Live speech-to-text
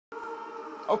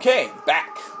Okay,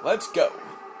 back. Let's go.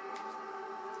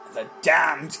 The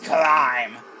damned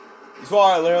climb. These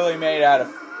walls are literally made out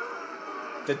of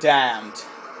the damned.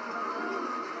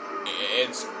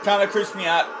 It's kind of creeps me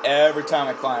out every time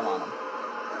I climb on them.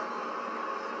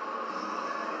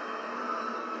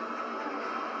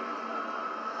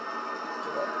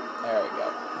 There we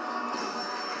go.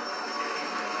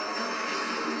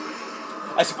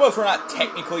 I suppose we're not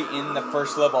technically in the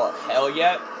first level of hell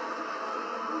yet.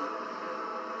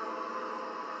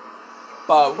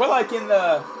 But we're like in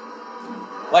the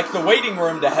waiting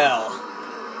room to hell.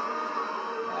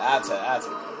 That's a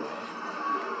good way.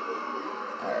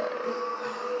 Alright.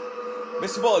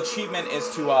 Missable achievement is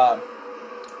to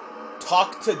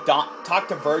talk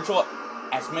to Virgil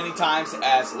as many times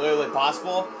as literally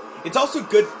possible. It's also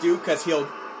good to do because he'll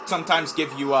sometimes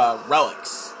give you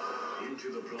relics. Into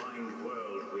the blind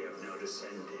world we have now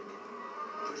descended.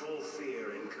 Put all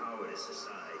fear and cowardice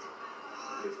aside.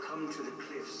 We've come to the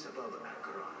cliffs above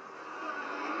Acheron.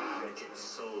 Wretched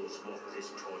souls walk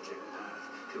this tortured path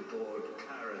to board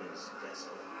Charon's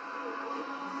vessel.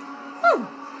 Woo!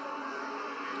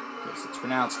 Okay, so it's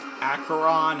pronounced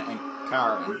Acheron and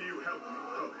Charon. Will you help me?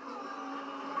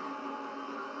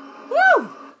 Woo!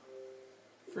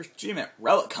 First achievement,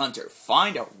 Relic Hunter.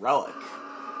 Find a relic.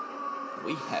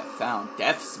 We have found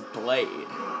Death's Blade.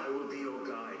 I will be your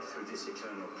guide through this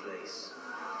eternal place,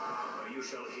 where you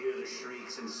shall hear the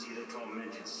shrieks and see the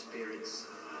tormented spirits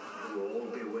who all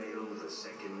bewail the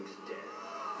second death.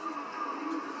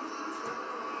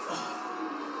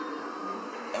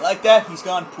 And like that, he's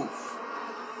gone poof.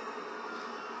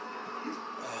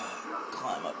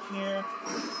 Climb up here.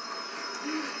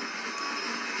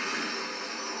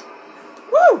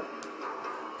 Woo!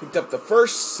 Picked up the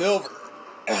first silver.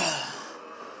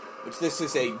 Which this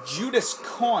is a Judas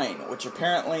coin, which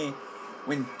apparently,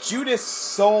 when Judas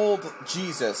sold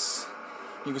Jesus,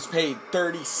 he was paid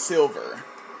 30 silver.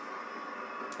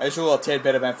 There's a little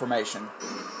tidbit of information.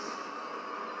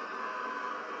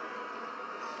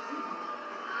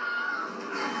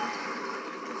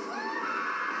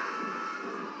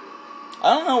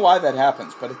 I don't know why that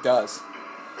happens, but it does.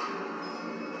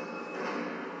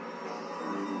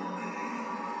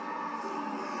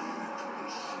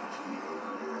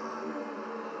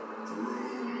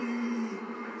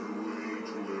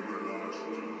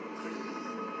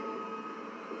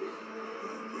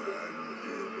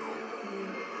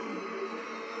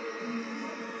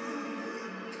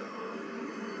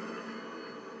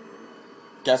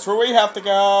 Guess where we have to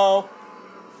go?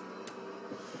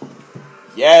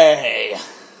 Yay!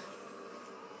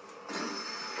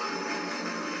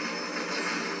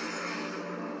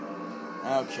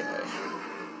 Okay.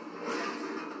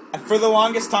 And for the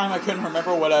longest time I couldn't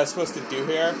remember what I was supposed to do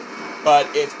here, but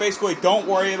it's basically don't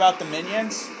worry about the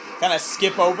minions, kind of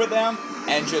skip over them,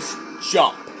 and just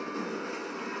jump.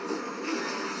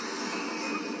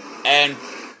 And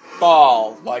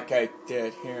fall, like I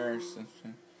did here.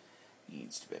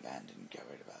 Needs to be abandoned. Get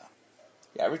rid of it.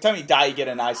 Yeah, every time you die, you get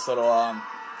a nice little,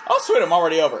 oh, sweet, I'm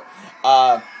already over.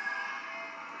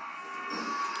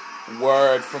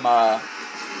 Word from,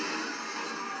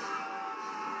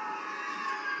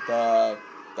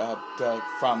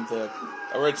 from the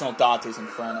original Dante's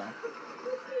Inferno.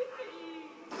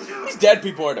 These dead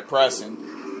people are depressing.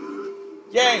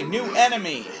 Yay, new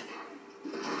enemy!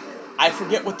 I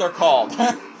forget what they're called.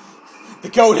 The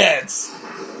goat heads.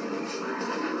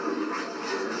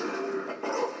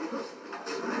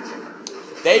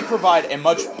 They provide a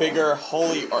much bigger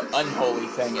holy or unholy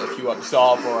thing if you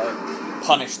absolve or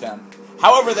punish them.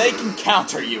 However, they can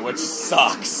counter you, which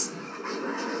sucks.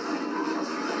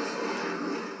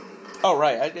 Oh,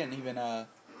 right, I didn't even, Oh,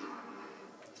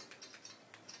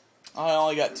 I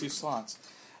only got 2 slots.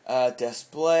 Death's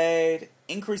Blade.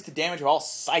 Increase the damage of all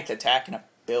scythe attack and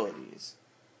abilities.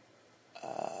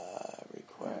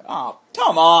 Require... Oh,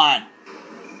 come on!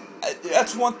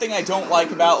 That's one thing I don't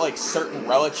like about, like, certain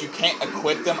relics. You can't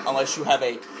equip them unless you have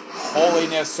a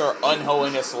holiness or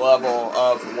unholiness level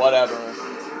of whatever.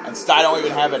 And so I don't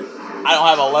even have I don't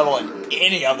have a level in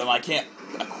any of them. I can't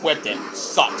equip it. It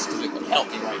sucks because it would help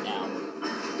me right now.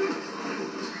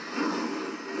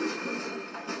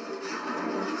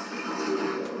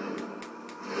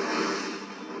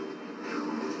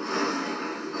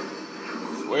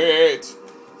 Sweet.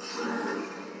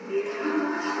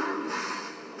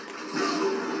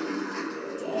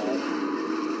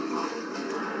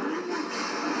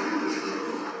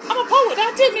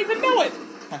 I didn't even know it!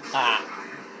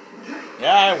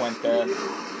 Yeah, I went there.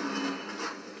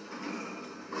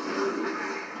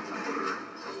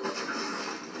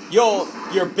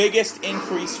 your biggest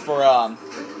increase for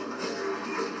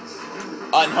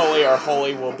unholy or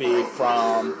holy will be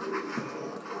from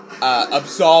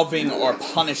absolving or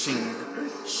punishing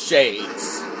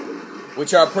shades,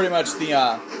 which are pretty much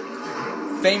the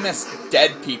famous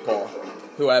dead people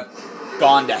who have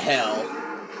gone to hell.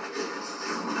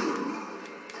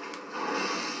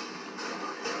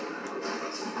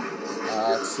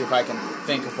 Let's see if I can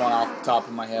think of one off the top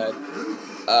of my head.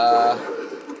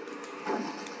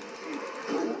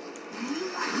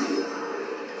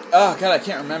 Oh god, I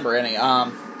can't remember any. Shit.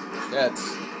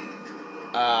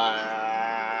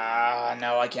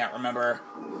 No, I can't remember.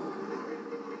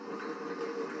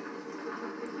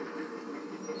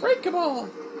 Breakable!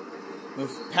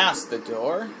 Move past the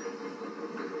door.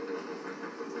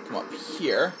 Come up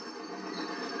here.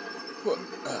 There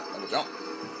we go.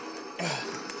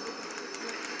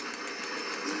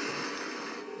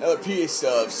 Another piece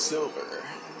of silver.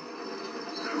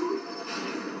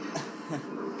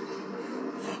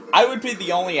 I would be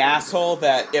the only asshole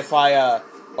that if I,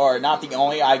 or not the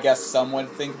only, I guess some would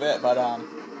think of it, but,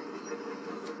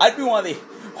 I'd be one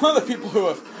of the people who,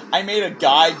 if I made a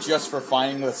guide just for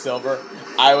finding the silver,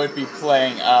 I would be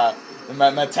playing,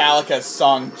 Metallica's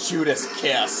song Judas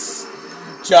Kiss.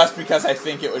 Just because I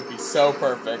think it would be so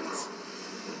perfect.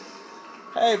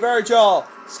 Hey, Virgil!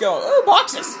 Let's go. Ooh,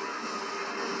 boxes!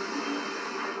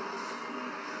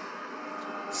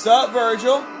 Sup,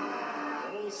 Virgil?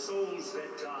 All souls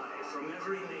that die from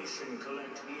every nation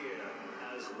collect here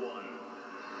as one.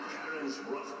 Charon's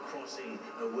rough crossing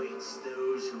awaits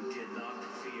those who did not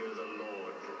fear the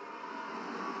Lord.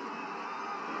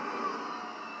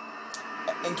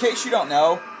 In case you don't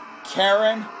know,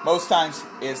 Charon, most times,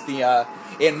 is the,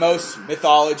 in most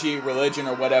mythology, religion,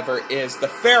 or whatever, is the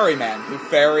ferryman who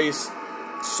ferries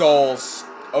souls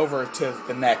over to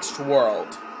the next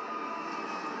world.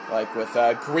 Like with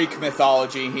Greek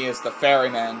mythology, he is the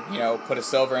ferryman, you know, put a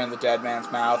silver in the dead man's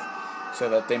mouth so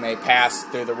that they may pass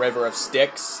through the river of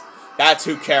Styx. That's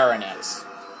who Charon is.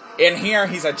 In here,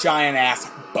 he's a giant-ass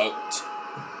boat.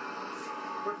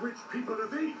 But which people are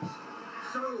these?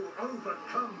 So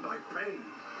overcome by pain.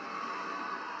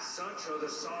 Such are the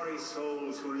sorry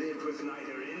souls who lived with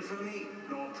neither infamy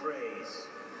nor praise.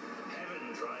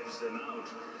 Heaven drives them out,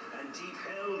 and deep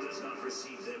hell does not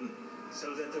receive them,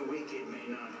 so that the wicked may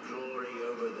not glory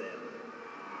over them.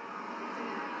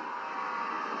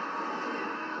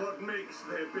 What makes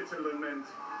their bitter lament?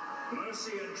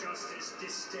 Mercy and justice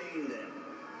disdain them.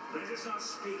 Let us not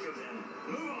speak of them.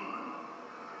 Move on!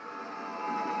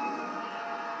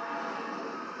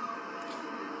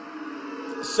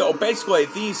 So basically,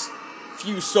 these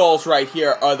few souls right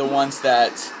here are the ones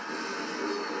that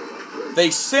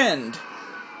they sinned,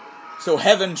 so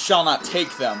heaven shall not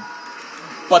take them.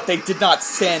 But they did not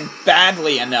sin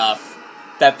badly enough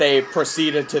that they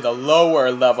proceeded to the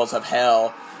lower levels of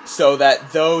hell, so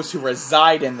that those who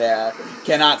reside in there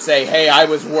cannot say, hey, I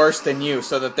was worse than you,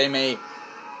 so that they may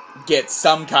get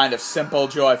some kind of simple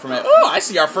joy from it. Oh, I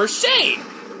see our first shade!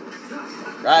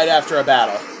 Right after a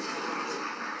battle.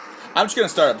 I'm just gonna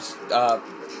start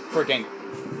freaking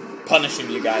punishing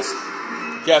you guys.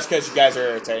 Just because you guys are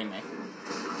irritating me.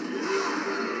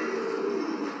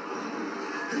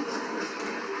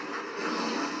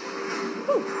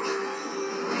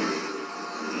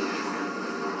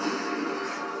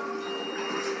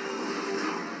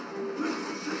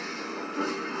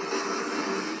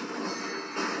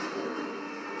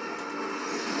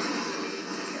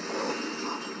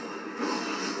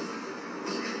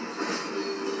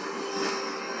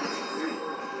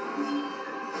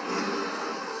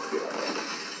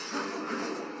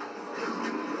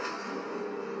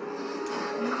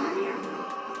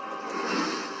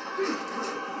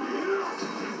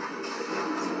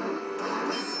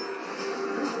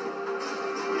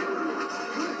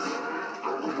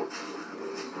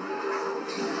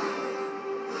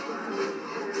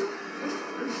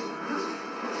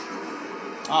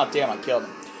 Oh, damn, I killed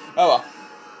him. Oh, well.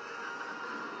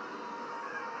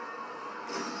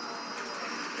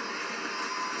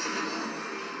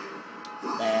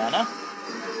 Mana.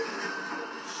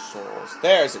 Souls.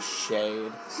 There's a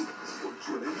shade.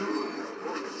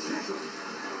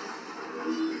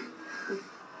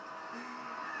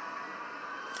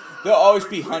 They'll always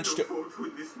be hunched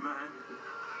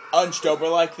over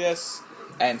like this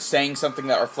and saying something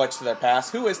that reflects to their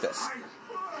past. Who is this?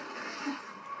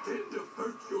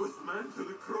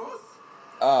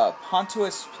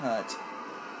 Pontius Pilate.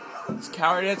 His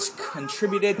cowardice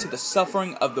contributed to the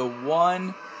suffering of the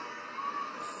one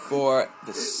for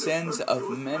the sins of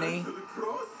many,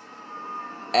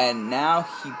 and now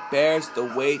he bears the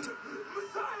weight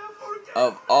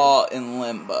of all in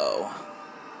limbo.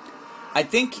 I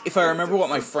think, if I remember what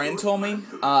my friend told me,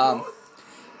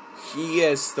 he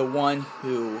is the one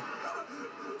who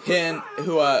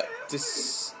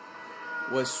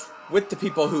was with the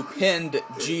people who pinned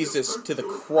Jesus to the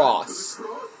cross.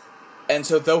 And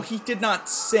so though he did not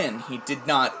sin, he did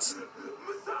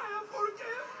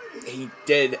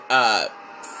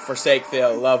forsake the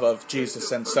love of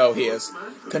Jesus, and so he is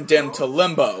condemned to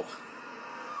limbo.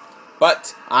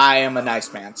 But I am a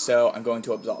nice man, so I'm going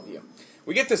to absolve you.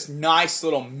 We get this nice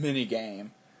little mini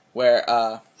game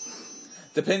where,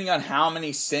 depending on how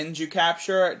many sins you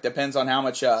capture, it depends on how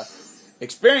much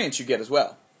experience you get as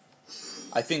well.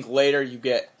 I think later you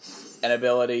get an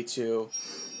ability to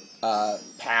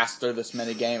pass through this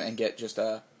mini game and get just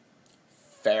a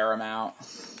fair amount.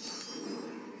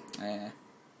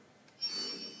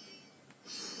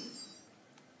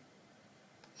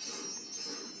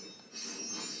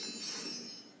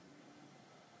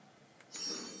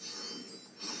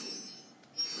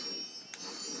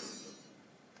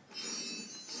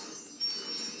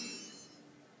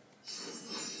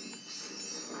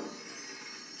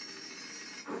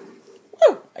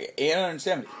 Woo! I get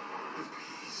 870.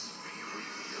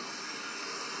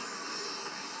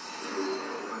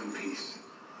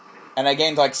 And I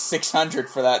gained like 600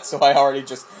 for that, so I already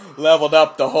just leveled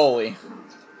up the holy.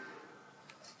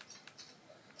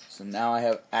 So now I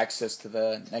have access to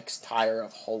the next tier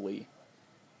of holy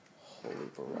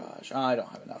barrage. Oh, I don't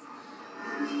have enough.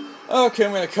 Okay,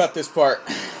 I'm going to cut this part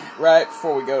right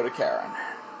before we go to Karen.